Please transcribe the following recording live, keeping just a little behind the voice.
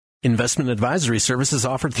Investment advisory services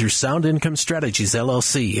offered through Sound Income Strategies,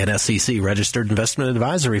 LLC, an SEC-registered investment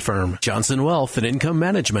advisory firm. Johnson Wealth and Income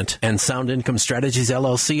Management and Sound Income Strategies,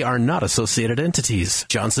 LLC are not associated entities.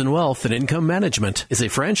 Johnson Wealth and Income Management is a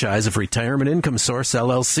franchise of Retirement Income Source,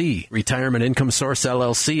 LLC. Retirement Income Source,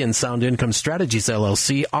 LLC and Sound Income Strategies,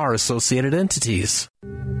 LLC are associated entities.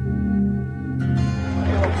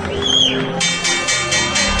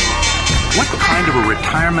 What kind of a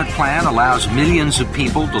retirement plan allows millions of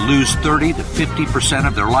people to lose 30 to 50%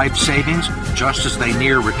 of their life savings just as they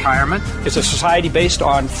near retirement? It's a society based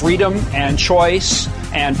on freedom and choice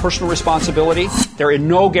and personal responsibility. There are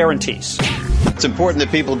no guarantees. It's important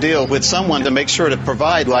that people deal with someone to make sure to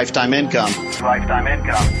provide lifetime income. Lifetime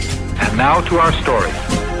income. And now to our story.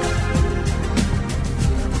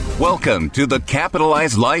 Welcome to the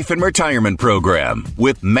Capitalized Life and Retirement Program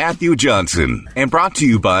with Matthew Johnson and brought to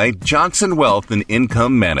you by Johnson Wealth and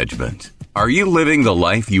Income Management. Are you living the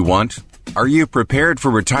life you want? Are you prepared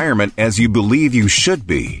for retirement as you believe you should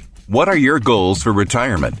be? What are your goals for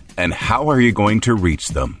retirement and how are you going to reach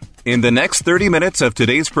them? In the next 30 minutes of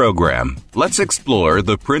today's program, let's explore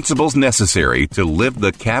the principles necessary to live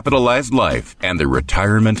the capitalized life and the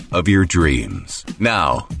retirement of your dreams.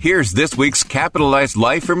 Now, here's this week's Capitalized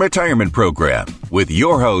Life and Retirement Program with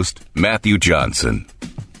your host, Matthew Johnson.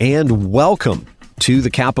 And welcome to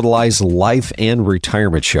the Capitalized Life and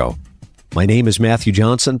Retirement Show. My name is Matthew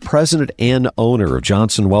Johnson, president and owner of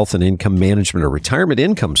Johnson Wealth and Income Management, a retirement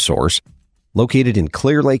income source located in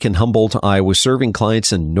Clear Lake and Humboldt, Iowa, serving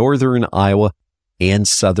clients in northern Iowa and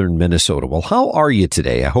southern Minnesota. Well, how are you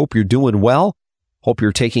today? I hope you're doing well. Hope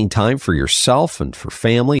you're taking time for yourself and for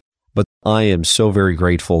family. But I am so very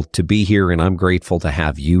grateful to be here, and I'm grateful to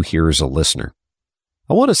have you here as a listener.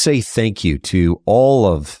 I want to say thank you to all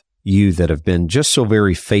of you that have been just so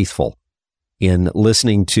very faithful in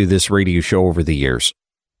listening to this radio show over the years.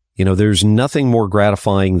 You know, there's nothing more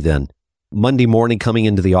gratifying than Monday morning coming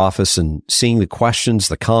into the office and seeing the questions,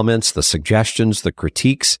 the comments, the suggestions, the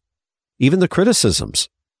critiques, even the criticisms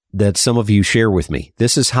that some of you share with me.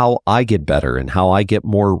 This is how I get better and how I get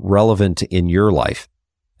more relevant in your life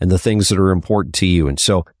and the things that are important to you. And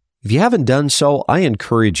so if you haven't done so, I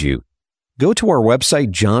encourage you, go to our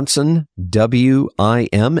website, Johnson,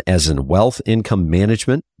 W-I-M, as in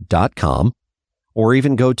wealthincomemanagement.com, or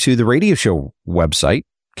even go to the radio show website,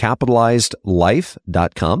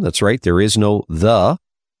 capitalizedlife.com. That's right. There is no the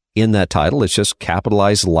in that title. It's just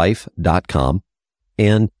capitalizedlife.com.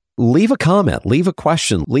 And leave a comment, leave a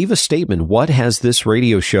question, leave a statement. What has this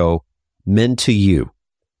radio show meant to you?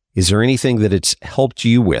 Is there anything that it's helped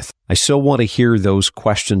you with? I so want to hear those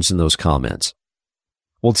questions and those comments.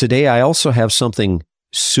 Well, today I also have something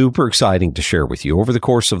super exciting to share with you. Over the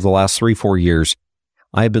course of the last 3-4 years,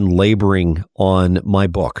 I've been laboring on my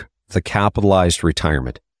book, The Capitalized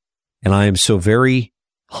Retirement. And I am so very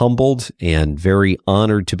humbled and very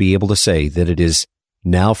honored to be able to say that it is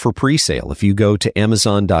now for pre-sale. If you go to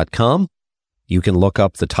Amazon.com, you can look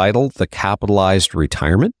up the title, The Capitalized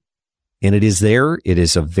Retirement, and it is there. It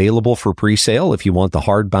is available for pre-sale if you want the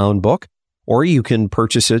hardbound book, or you can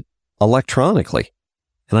purchase it electronically.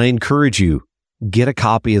 And I encourage you, get a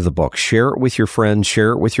copy of the book, share it with your friends,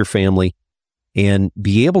 share it with your family, and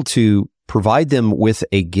be able to provide them with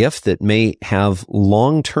a gift that may have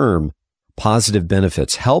long-term positive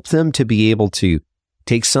benefits. Help them to be able to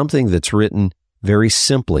take something that's written very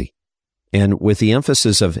simply and with the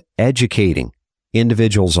emphasis of educating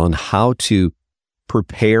individuals on how to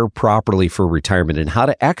prepare properly for retirement and how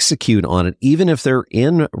to execute on it, even if they're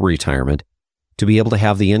in retirement, to be able to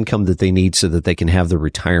have the income that they need so that they can have the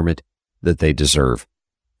retirement that they deserve.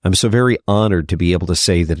 I'm so very honored to be able to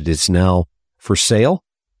say that it is now for sale.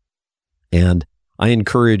 And I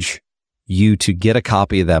encourage you to get a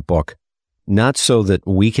copy of that book, not so that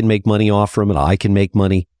we can make money off from it, I can make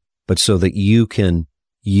money, but so that you can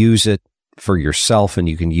use it for yourself and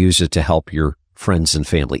you can use it to help your friends and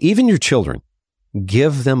family, even your children.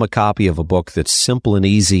 Give them a copy of a book that's simple and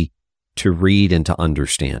easy to read and to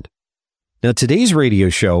understand. Now, today's radio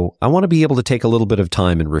show, I want to be able to take a little bit of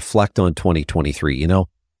time and reflect on 2023. You know,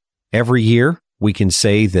 every year we can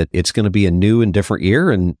say that it's going to be a new and different year,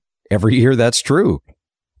 and every year that's true.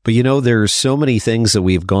 But you know, there's so many things that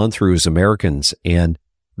we've gone through as Americans, and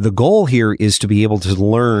the goal here is to be able to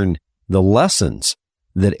learn the lessons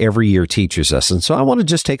that every year teaches us. And so I want to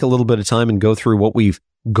just take a little bit of time and go through what we've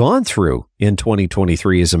gone through in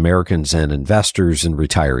 2023 as Americans and investors and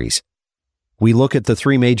retirees. We look at the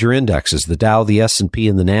three major indexes, the Dow, the S&P,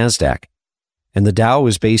 and the NASDAQ. And the Dow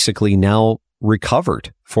is basically now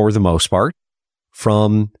recovered for the most part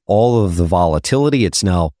from all of the volatility. It's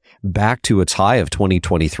now back to its high of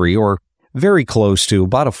 2023, or very close to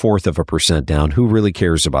about 0.25% down. Who really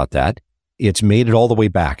cares about that? It's made it all the way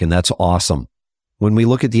back, and that's awesome. When we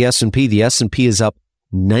look at the S&P is up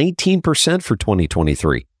 19% for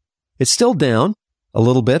 2023. It's still down a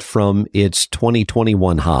little bit from its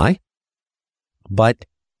 2021 high. But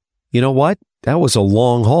you know what? That was a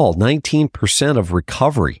long haul, 19% of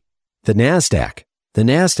recovery. The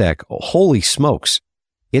NASDAQ, holy smokes,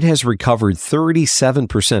 it has recovered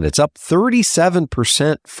 37%. It's up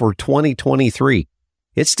 37% for 2023.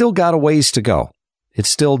 It's still got a ways to go. It's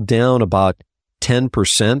still down about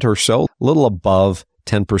 10% or so, a little above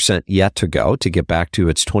 10% yet to go to get back to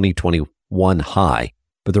its 2021 high.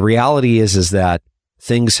 But the reality is that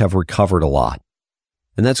things have recovered a lot.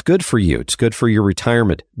 And that's good for you. It's good for your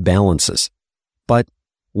retirement balances. But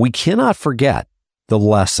we cannot forget the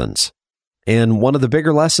lessons. And one of the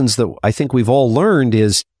bigger lessons that I think we've all learned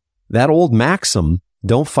is that old maxim,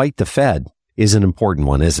 don't fight the Fed, is an important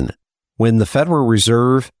one, isn't it? When the Federal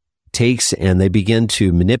Reserve takes and they begin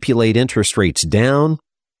to manipulate interest rates down,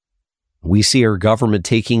 we see our government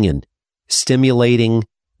taking and stimulating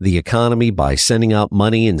the economy by sending out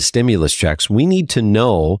money and stimulus checks. We need to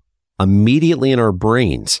know immediately in our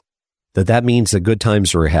brains that means the good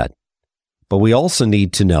times are ahead. But we also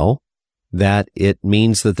need to know that it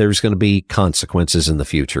means that there's going to be consequences in the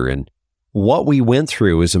future. And what we went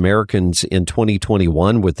through as Americans in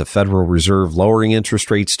 2021 with the Federal Reserve lowering interest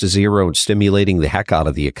rates to zero and stimulating the heck out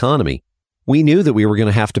of the economy, we knew that we were going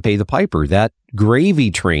to have to pay the piper. That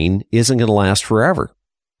gravy train isn't going to last forever.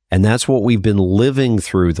 And that's what we've been living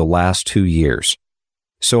through the last 2 years.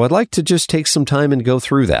 So I'd like to just take some time and go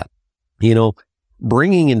through that. You know,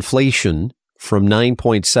 bringing inflation from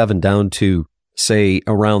 9.7 down to, say,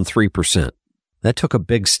 around 3%, that took a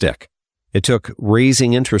big stick. It took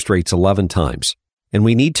raising interest rates 11 times. And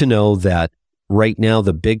we need to know that right now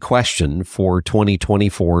the big question for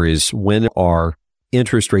 2024 is, when are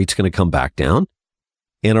interest rates going to come back down?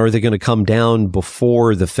 And are they going to come down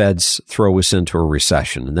before the Feds throw us into a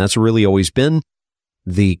recession? And that's really always been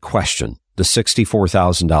the question, the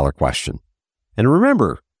 $64,000 question. And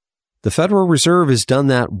remember, the Federal Reserve has done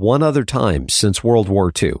that one other time since World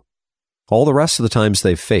War II. All the rest of the times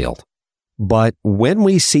they've failed. But when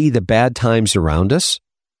we see the bad times around us,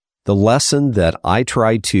 the lesson that I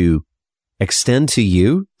try to extend to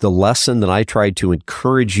you, the lesson that I tried to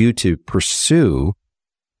encourage you to pursue,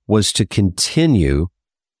 was to continue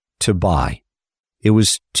to buy. It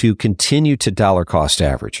was to continue to dollar cost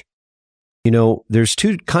average. You know, there's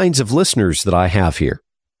two kinds of listeners that I have here.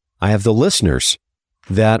 I have the listeners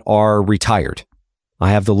that are retired. I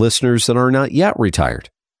have the listeners that are not yet retired.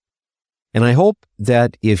 And I hope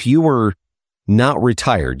that if you were not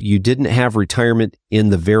retired, you didn't have retirement in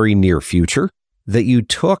the very near future, that you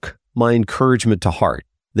took my encouragement to heart,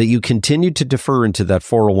 that you continued to defer into that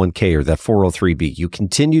 401k or that 403b. You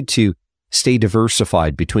continued to stay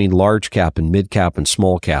diversified between large cap and mid cap and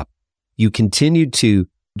small cap. You continued to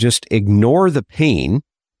just ignore the pain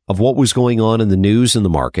of what was going on in the news and the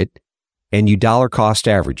market, and you dollar cost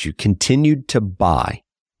average. You continued to buy,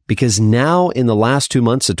 because now in the last 2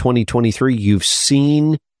 months of 2023, you've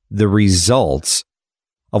seen the results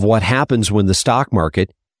of what happens when the stock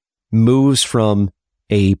market moves from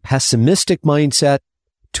a pessimistic mindset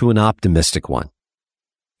to an optimistic one.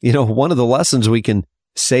 You know, one of the lessons we can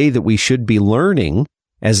say that we should be learning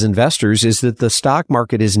as investors is that the stock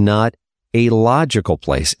market is not a logical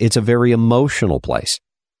place. It's a very emotional place.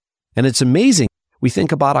 And it's amazing. We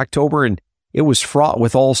think about October and it was fraught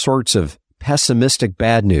with all sorts of pessimistic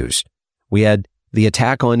bad news. We had the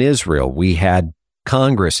attack on Israel. We had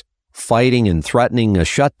Congress fighting and threatening a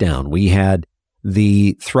shutdown. We had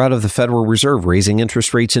the threat of the Federal Reserve raising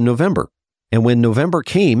interest rates in November. And when November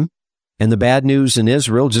came and the bad news in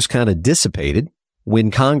Israel just kind of dissipated,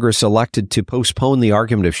 when Congress elected to postpone the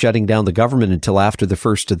argument of shutting down the government until after the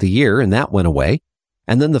first of the year, and that went away,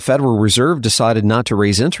 and then the Federal Reserve decided not to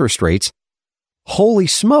raise interest rates, holy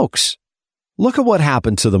smokes, look at what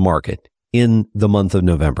happened to the market in the month of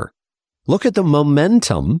November. Look at the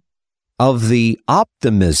momentum of the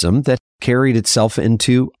optimism that carried itself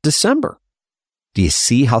into December. Do you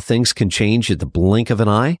see how things can change at the blink of an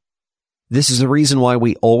eye? This is the reason why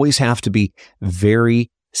we always have to be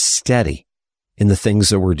very steady in the things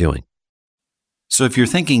that we're doing. So if you're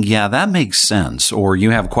thinking, yeah, that makes sense, or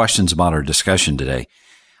you have questions about our discussion today,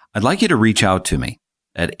 I'd like you to reach out to me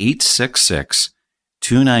at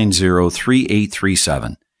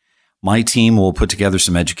 866-290-3837. My team will put together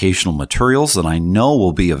some educational materials that I know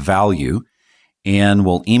will be of value, and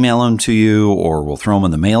we'll email them to you, or we'll throw them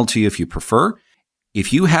in the mail to you if you prefer.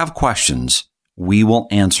 If you have questions, we will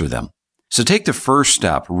answer them. So take the first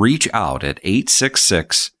step. Reach out at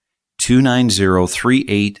 866-290-3837.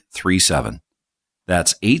 866-290-3837.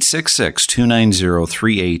 That's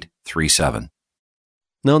 866-290-3837.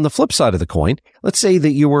 Now, on the flip side of the coin, let's say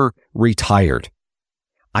that you were retired.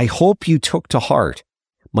 I hope you took to heart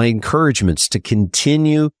my encouragements to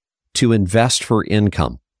continue to invest for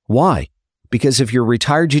income. Why? Because if you're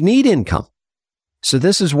retired, you need income. So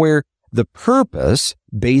this is where the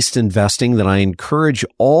purpose-based investing that I encourage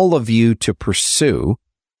all of you to pursue,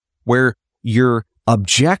 where you're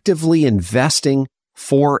objectively investing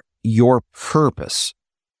for your purpose,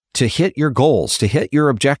 to hit your goals, to hit your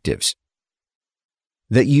objectives,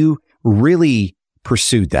 that you really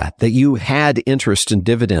pursued that you had interest and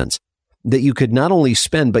dividends, that you could not only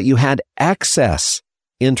spend, but you had excess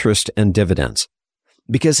interest and dividends.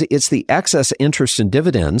 Because it's the excess interest and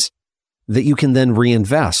dividends that you can then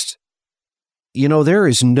reinvest. You know, there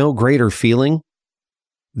is no greater feeling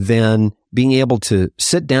than being able to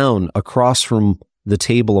sit down across from the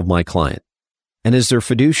table of my client and, as their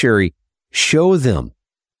fiduciary, show them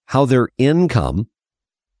how their income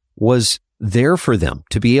was there for them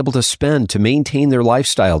to be able to spend, to maintain their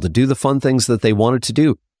lifestyle, to do the fun things that they wanted to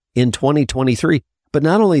do in 2023. But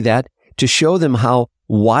not only that, to show them how,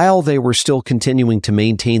 while they were still continuing to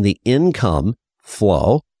maintain the income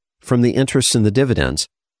flow from the interest and the dividends,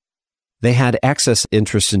 they had excess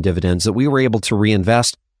interest and dividends that we were able to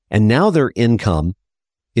reinvest. And now their income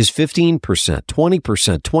is 15%, 20%,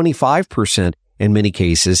 25%, in many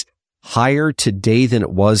cases, higher today than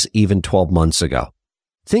it was even 12 months ago.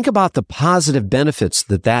 Think about the positive benefits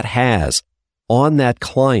that has on that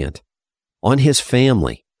client, on his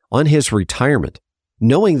family, on his retirement,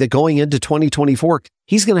 knowing that going into 2024,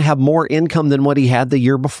 he's going to have more income than what he had the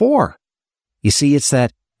year before. You see, it's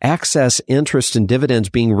that excess interest and dividends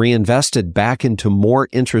being reinvested back into more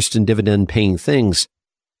interest and dividend paying things.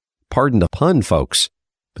 Pardon the pun, folks,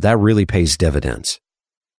 but that really pays dividends.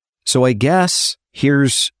 So I guess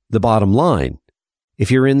here's the bottom line. If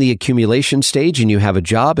you're in the accumulation stage and you have a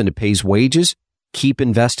job and it pays wages, keep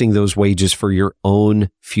investing those wages for your own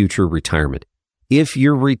future retirement. If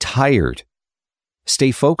you're retired,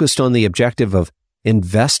 stay focused on the objective of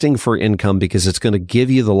investing for income because it's going to give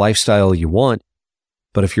you the lifestyle you want.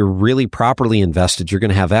 But if you're really properly invested, you're going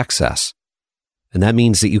to have excess. And that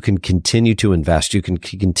means that you can continue to invest. You can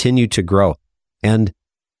continue to grow. And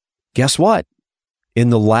guess what? In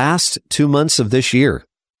the last 2 months of this year,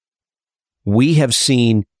 we have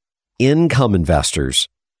seen income investors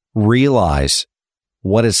realize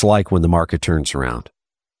what it's like when the market turns around.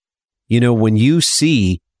 You know, when you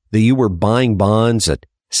see that you were buying bonds at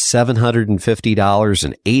 $750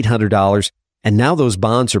 and $800, and now those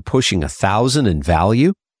bonds are pushing $1,000 in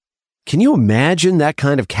value, can you imagine that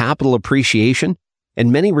kind of capital appreciation?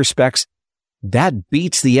 In many respects, that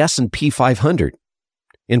beats the S&P 500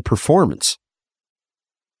 in performance.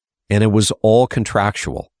 And it was all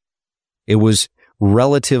contractual. It was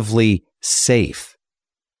relatively safe.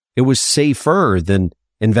 It was safer than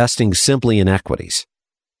investing simply in equities.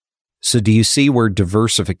 So do you see where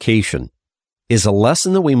diversification is a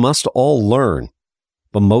lesson that we must all learn?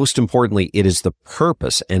 But most importantly, it is the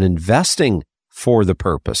purpose and investing for the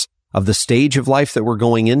purpose of the stage of life that we're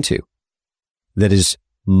going into that is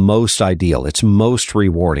most ideal. It's most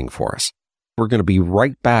rewarding for us. We're going to be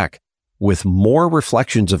right back with more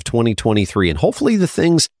reflections of 2023 and hopefully the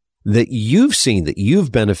things that you've seen that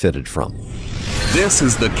you've benefited from. This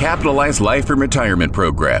is the Capitalized Life and Retirement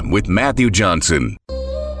Program with Matthew Johnson.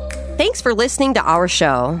 Thanks for listening to our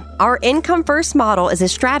show. Our Income First model is a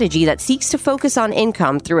strategy that seeks to focus on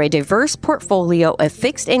income through a diverse portfolio of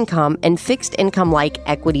fixed income and fixed income-like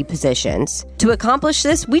equity positions. To accomplish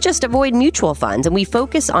this, we just avoid mutual funds and we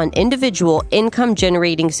focus on individual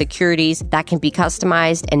income-generating securities that can be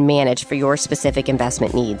customized and managed for your specific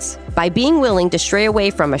investment needs. By being willing to stray away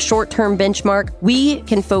from a short-term benchmark, we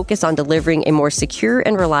can focus on delivering a more secure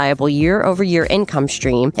and reliable year-over-year income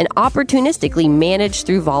stream and opportunistically manage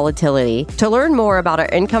through volatility. To learn more about our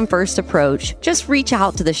Income First approach, just reach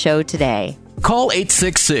out to the show today. Call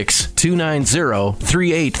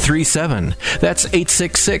 866-290-3837. That's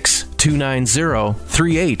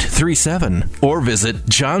 866-290-3837. Or visit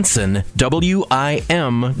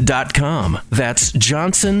johnsonwim.com. That's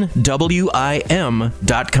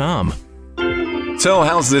johnsonwim.com. So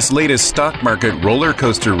how's this latest stock market roller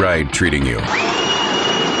coaster ride treating you?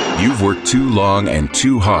 You've worked too long and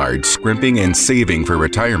too hard scrimping and saving for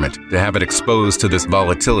retirement to have it exposed to this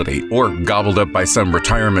volatility or gobbled up by some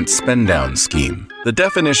retirement spend-down scheme. The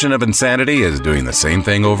definition of insanity is doing the same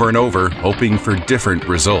thing over and over, hoping for different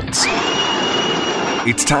results.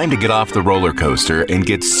 It's time to get off the roller coaster and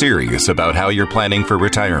get serious about how you're planning for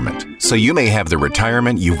retirement, so you may have the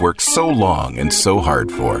retirement you've worked so long and so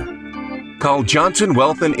hard for. Call Johnson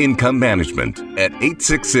Wealth and Income Management at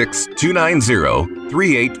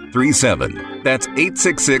 866-290-3837. That's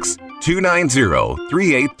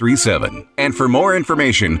 866-290-3837. And for more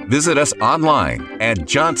information, visit us online at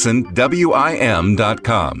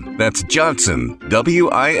johnsonwim.com. That's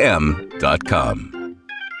johnsonwim.com.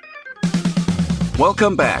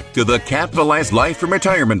 Welcome back to the Capitalized Life and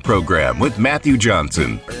Retirement Program with Matthew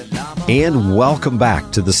Johnson. And welcome back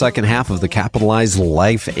to the second half of the Capitalized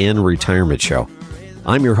Life and Retirement Show.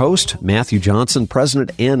 I'm your host, Matthew Johnson,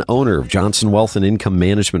 president and owner of Johnson Wealth and Income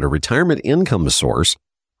Management, a retirement income source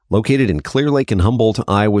located in Clear Lake and Humboldt,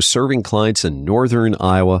 Iowa, serving clients in northern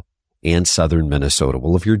Iowa and southern Minnesota.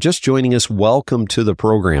 Well, if you're just joining us, welcome to the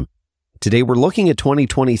program. Today, we're looking at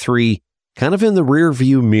 2023 kind of in the rear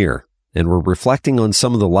view mirror, and we're reflecting on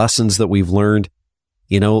some of the lessons that we've learned.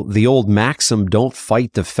 You know, the old maxim, don't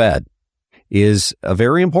fight the Fed, is a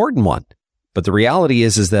very important one. But the reality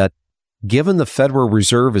is that given the Federal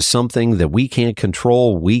Reserve is something that we can't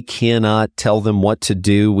control, we cannot tell them what to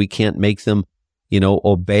do, we can't make them,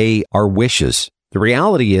 obey our wishes. The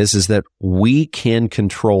reality is that we can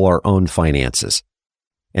control our own finances.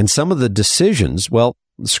 And some of the decisions, well,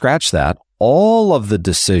 scratch that, all of the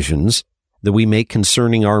decisions that we make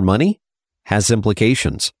concerning our money has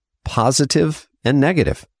implications, positive and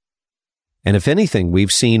negative. And if anything,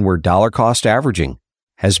 we've seen where dollar cost averaging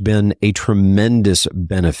has been a tremendous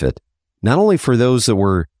benefit, not only for those that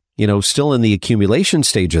were, still in the accumulation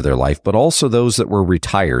stage of their life, but also those that were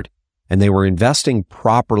retired and they were investing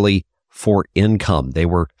properly for income. They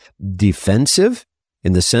were defensive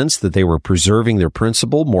in the sense that they were preserving their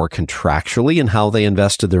principal more contractually in how they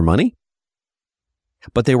invested their money,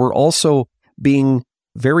 but they were also being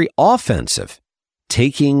very offensive,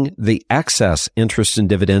 taking the excess interest and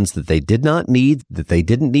dividends that they didn't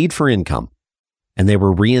need for income, and they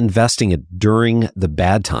were reinvesting it during the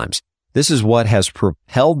bad times. This is what has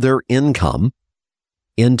propelled their income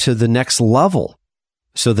into the next level,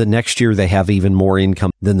 so that next year they have even more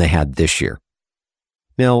income than they had this year.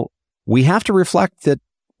 Now, we have to reflect that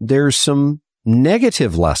there's some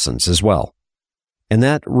negative lessons as well. And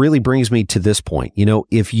that really brings me to this point.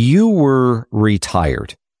 If you were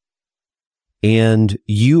retired and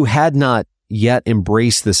you had not yet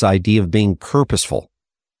embraced this idea of being purposeful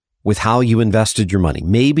with how you invested your money,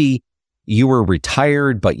 maybe you were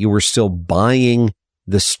retired, but you were still buying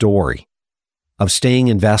the story of staying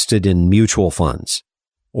invested in mutual funds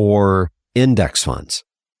or index funds,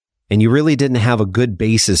 and you really didn't have a good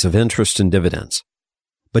basis of interest and dividends,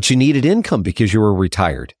 but you needed income because you were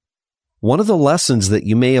retired. One of the lessons that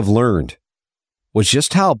you may have learned was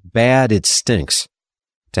just how bad it stinks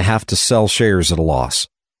to have to sell shares at a loss.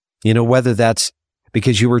 Whether that's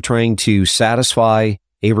because you were trying to satisfy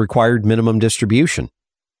a required minimum distribution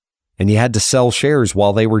and you had to sell shares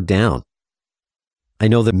while they were down. I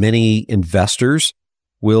know that many investors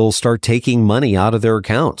will start taking money out of their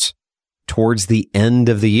accounts towards the end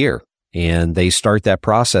of the year, and they start that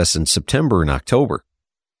process in September and October.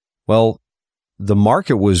 Well, the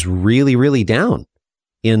market was really, really down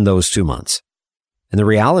in those 2 months. And the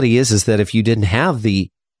reality is that if you didn't have the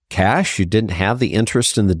cash, you didn't have the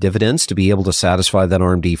interest and the dividends to be able to satisfy that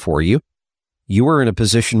RMD for you, you were in a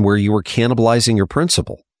position where you were cannibalizing your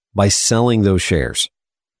principal by selling those shares.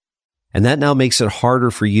 And that now makes it harder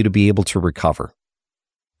for you to be able to recover.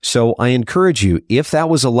 So I encourage you, if that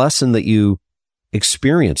was a lesson that you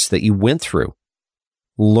experienced, that you went through,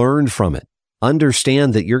 learn from it.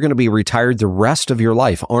 Understand that you're going to be retired the rest of your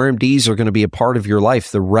life. RMDs are going to be a part of your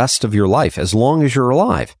life the rest of your life, as long as you're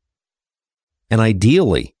alive. And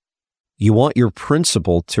ideally, you want your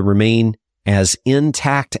principal to remain as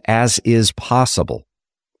intact as is possible.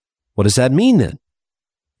 What does that mean then?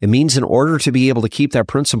 It means in order to be able to keep that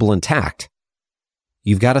principal intact,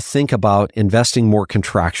 you've got to think about investing more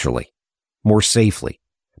contractually, more safely.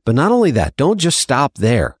 But not only that, don't just stop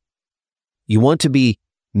there. You want to be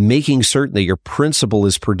making certain that your principal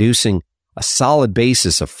is producing a solid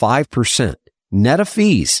basis of 5% net of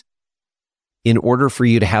fees in order for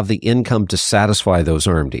you to have the income to satisfy those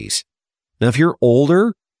RMDs. Now, if you're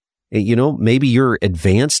older, maybe you're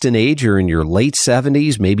advanced in age, you're in your late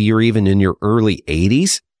 70s, maybe you're even in your early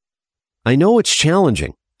 80s. I know it's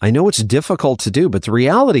challenging. I know it's difficult to do, but the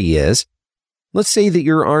reality is, let's say that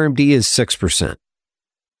your RMD is 6%.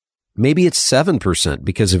 Maybe it's 7%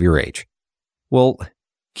 because of your age. Well,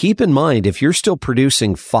 keep in mind, if you're still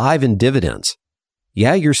producing 5 in dividends,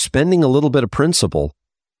 yeah, you're spending a little bit of principal,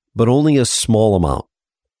 but only a small amount.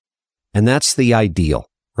 And that's the ideal,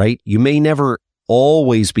 right? You may never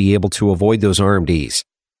always be able to avoid those RMDs,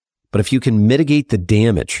 but if you can mitigate the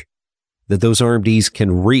damage that those RMDs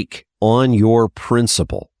can wreak on your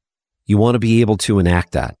principal, You want to be able to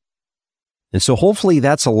enact that. And so hopefully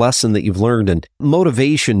that's a lesson that you've learned, and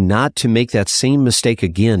motivation not to make that same mistake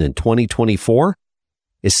again in 2024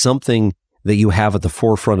 is something that you have at the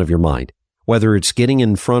forefront of your mind, whether it's getting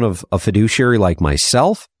in front of a fiduciary like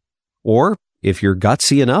myself, or if you're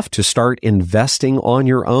gutsy enough to start investing on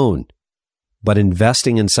your own, but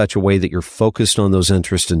investing in such a way that you're focused on those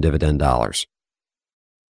interest and dividend dollars.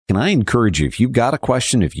 And I encourage you, if you've got a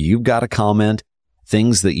question, if you've got a comment,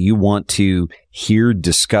 things that you want to hear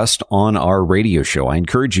discussed on our radio show, I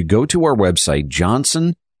encourage you, go to our website,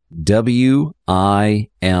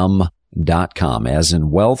 johnsonwim.com, as in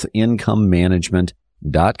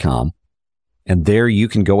wealthincomemanagement.com. And there you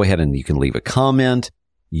can go ahead and you can leave a comment.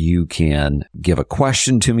 You can give a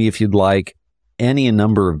question to me if you'd like, any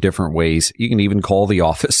number of different ways. You can even call the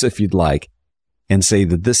office if you'd like and say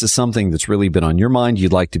that this is something that's really been on your mind.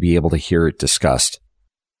 You'd like to be able to hear it discussed.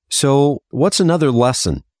 So what's another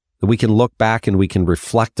lesson that we can look back and we can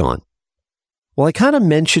reflect on? Well, I kind of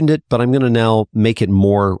mentioned it, but I'm going to now make it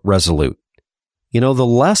more resolute. You know, the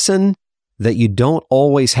lesson that you don't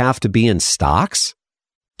always have to be in stocks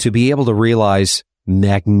to be able to realize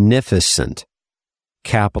magnificent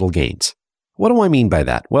capital gains. What do I mean by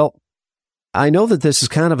that? Well, I know that this is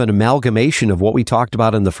kind of an amalgamation of what we talked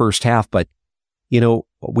about in the first half, but, you know,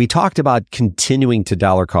 we talked about continuing to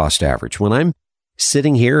dollar cost average. When I'm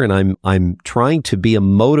sitting here and I'm trying to be a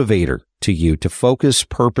motivator to you to focus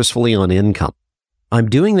purposefully on income, I'm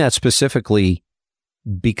doing that specifically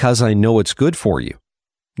because I know it's good for you.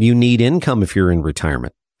 You need income if you're in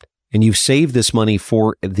retirement, and you've saved this money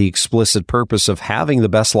for the explicit purpose of having the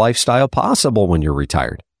best lifestyle possible when you're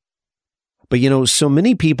retired. But, you know, so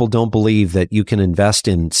many people don't believe that you can invest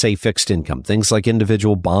in, say, fixed income, things like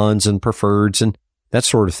individual bonds and preferreds and that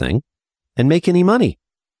sort of thing, and make any money.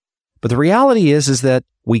 But the reality is that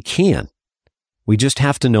we can. We just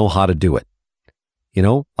have to know how to do it. You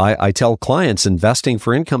know, I tell clients investing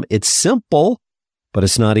for income, it's simple, but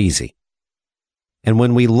it's not easy. And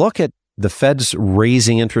when we look at the Fed's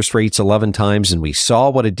raising interest rates 11 times, and we saw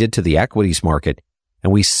what it did to the equities market,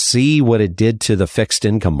 and we see what it did to the fixed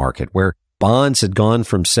income market, where bonds had gone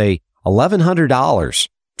from, say, $1,100,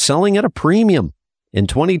 selling at a premium in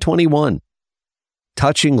 2021,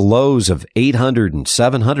 touching lows of $800 and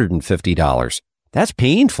 $750. That's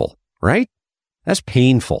painful, right? That's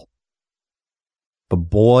painful. But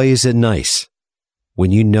boy, is it nice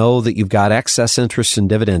when you know that you've got excess interest and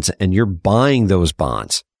dividends and you're buying those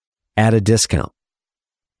bonds at a discount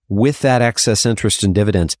with that excess interest and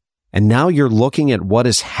dividends. And now you're looking at what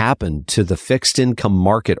has happened to the fixed income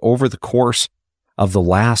market over the course of the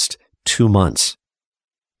last 2 months.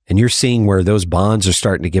 And you're seeing where those bonds are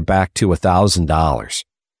starting to get back to $1,000.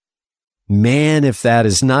 Man, if that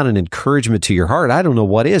is not an encouragement to your heart, I don't know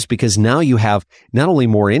what is, because now you have not only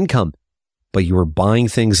more income, but you are buying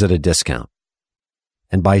things at a discount.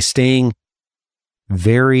 And by staying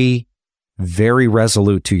very, very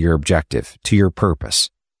resolute to your objective, to your purpose,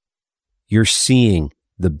 you're seeing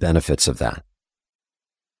the benefits of that.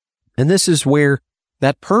 And this is where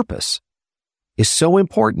that purpose is so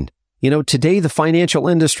important. You know, today the financial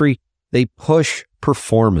industry, they push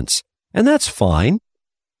performance, and that's fine.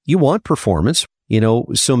 You want performance. You know,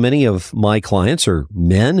 so many of my clients are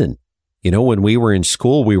men, and, you know, when we were in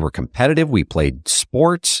school, we were competitive. We played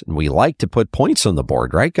sports, and we liked to put points on the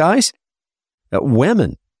board, right, guys?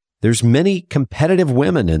 Women, there's many competitive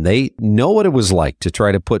women, and they know what it was like to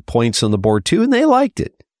try to put points on the board too, and they liked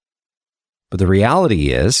it. But the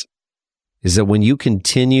reality is that when you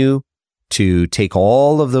continue to take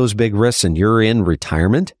all of those big risks and you're in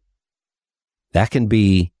retirement, that can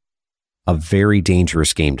be a very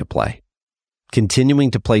dangerous game to play.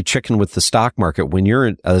 Continuing to play chicken with the stock market when you're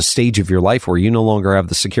at a stage of your life where you no longer have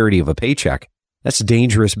the security of a paycheck, that's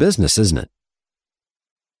dangerous business, isn't it?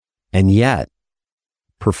 And yet,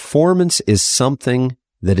 performance is something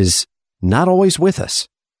that is not always with us.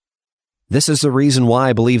 This is the reason why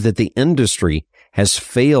I believe that the industry has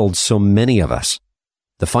failed so many of us.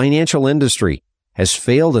 The financial industry has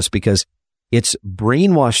failed us because it's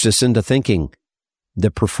brainwashed us into thinking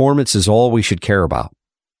that performance is all we should care about.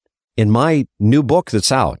 In my new book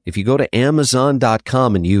that's out, if you go to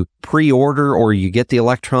Amazon.com and you pre-order or you get the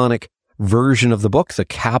electronic version of the book, The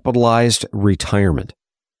Capitalized Retirement,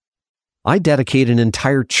 I dedicate an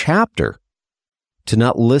entire chapter to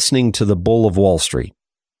not listening to the bull of Wall Street,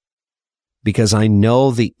 because I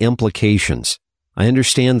know the implications. I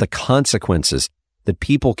understand the consequences that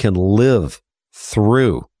people can live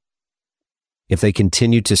through if they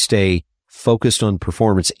continue to stay focused on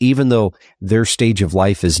performance, even though their stage of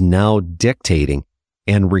life is now dictating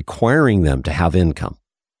and requiring them to have income.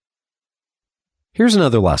 Here's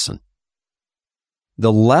another lesson.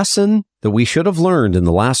 the lesson that we should have learned in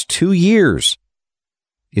the last 2 years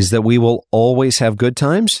is that we will always have good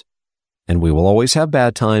times, and we will always have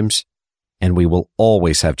bad times, and we will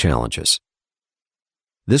always have challenges.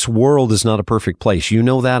 This world is not a perfect place. You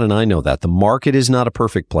know that, and I know that. The market is not a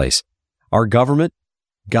perfect place. Our government,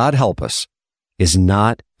 God help us, is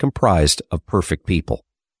not comprised of perfect people.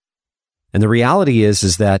 And the reality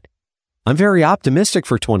is that I'm very optimistic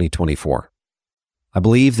for 2024. I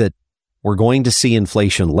believe that we're going to see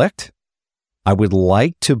inflation licked. I would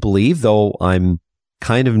like to believe, though I'm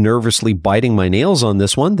kind of nervously biting my nails on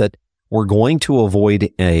this one, that we're going to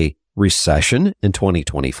avoid a recession in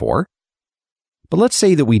 2024. But let's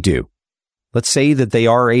say that we do. Let's say that they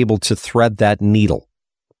are able to thread that needle,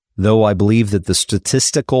 though I believe that the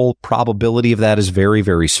statistical probability of that is very,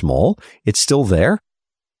 very small. It's still there.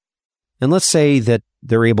 And let's say that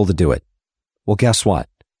they're able to do it. Well, guess what?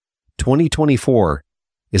 2024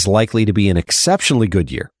 is likely to be an exceptionally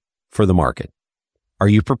good year for the market. Are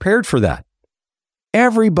you prepared for that?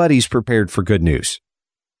 Everybody's prepared for good news.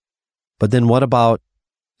 But then what about,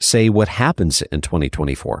 say, what happens in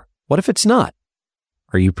 2024? What if it's not?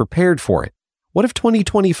 Are you prepared for it? What if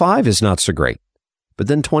 2025 is not so great, but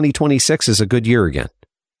then 2026 is a good year again?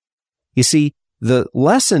 You see, the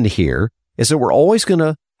lesson here is that we're always going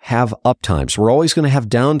to have up times. We're always going to have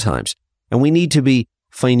down times, and we need to be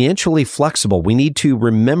financially flexible. We need to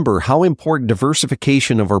remember how important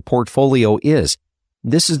diversification of our portfolio is.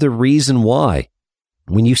 This is the reason why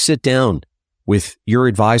when you sit down with your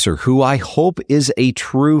advisor, who I hope is a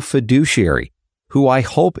true fiduciary, who I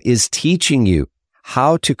hope is teaching you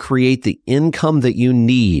how to create the income that you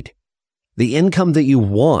need, the income that you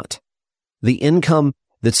want, the income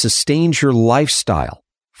that sustains your lifestyle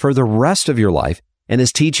for the rest of your life, and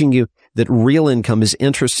is teaching you that real income is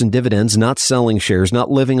interest and dividends, not selling shares,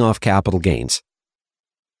 not living off capital gains.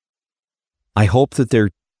 I hope that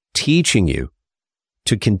they're teaching you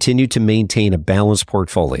to continue to maintain a balanced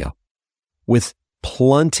portfolio with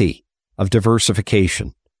plenty of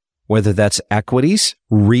diversification, whether that's equities,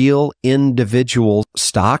 real individual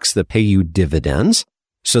stocks that pay you dividends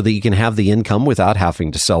so that you can have the income without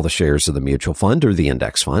having to sell the shares of the mutual fund or the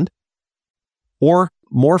index fund, or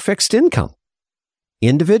more fixed income,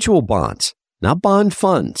 individual bonds, not bond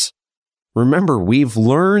funds. Remember, we've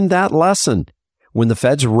learned that lesson. When the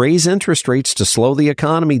feds raise interest rates to slow the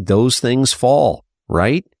economy, those things fall,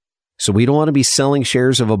 right? So we don't want to be selling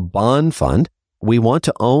shares of a bond fund. We want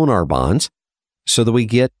to own our bonds so that we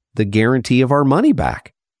get the guarantee of our money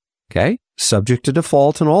back, okay? Subject to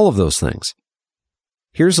default and all of those things.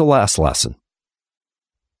 Here's the last lesson.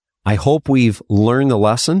 I hope we've learned the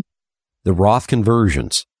lesson. The Roth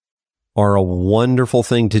conversions are a wonderful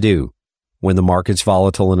thing to do when the market's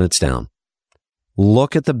volatile and it's down.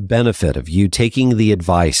 Look at the benefit of you taking the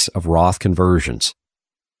advice of Roth conversions.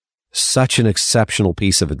 Such an exceptional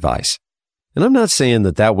piece of advice. And I'm not saying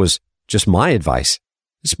that that was just my advice.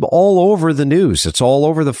 It's all over the news. It's all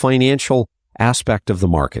over the financial aspect of the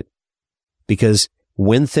market. Because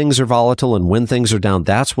when things are volatile and when things are down,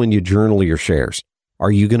 that's when you journal your shares.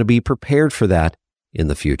 Are you going to be prepared for that in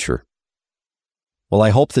the future? Well,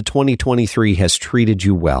 I hope that 2023 has treated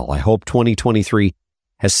you well. I hope 2023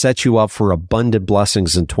 has set you up for abundant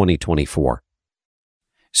blessings in 2024.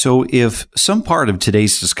 So if some part of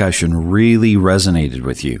today's discussion really resonated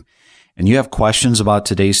with you, and you have questions about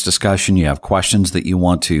today's discussion, you have questions that you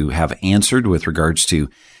want to have answered with regards to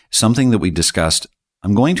something that we discussed,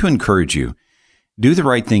 I'm going to encourage you, do the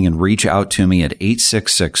right thing and reach out to me at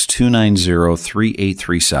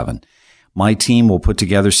 866-290-3837. My team will put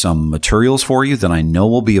together some materials for you that I know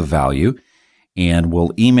will be of value, and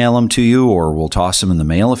we'll email them to you or we'll toss them in the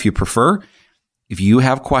mail if you prefer. If you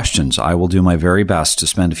have questions, I will do my very best to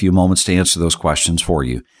spend a few moments to answer those questions for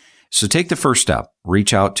you. So take the first step.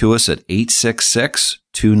 Reach out to us at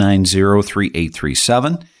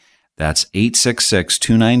 866-290-3837. That's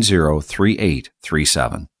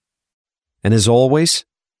 866-290-3837. And as always,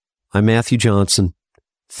 I'm Matthew Johnson.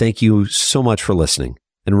 Thank you so much for listening.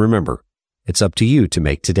 And remember, it's up to you to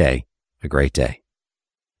make today a great day.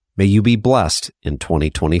 May you be blessed in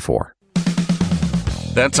 2024.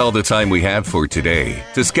 That's all the time we have for today.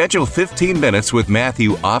 To schedule 15 minutes with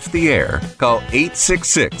Matthew off the air, call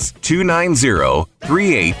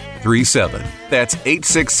 866-290-3837. That's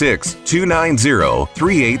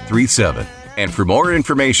 866-290-3837. And for more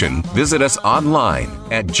information, visit us online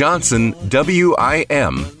at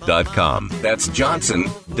johnsonwim.com. That's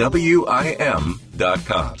johnsonwim.com.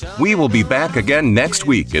 We will be back again next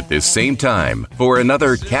week at this same time for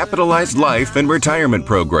another Capitalized Life and Retirement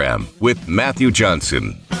program with Matthew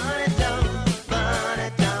Johnson.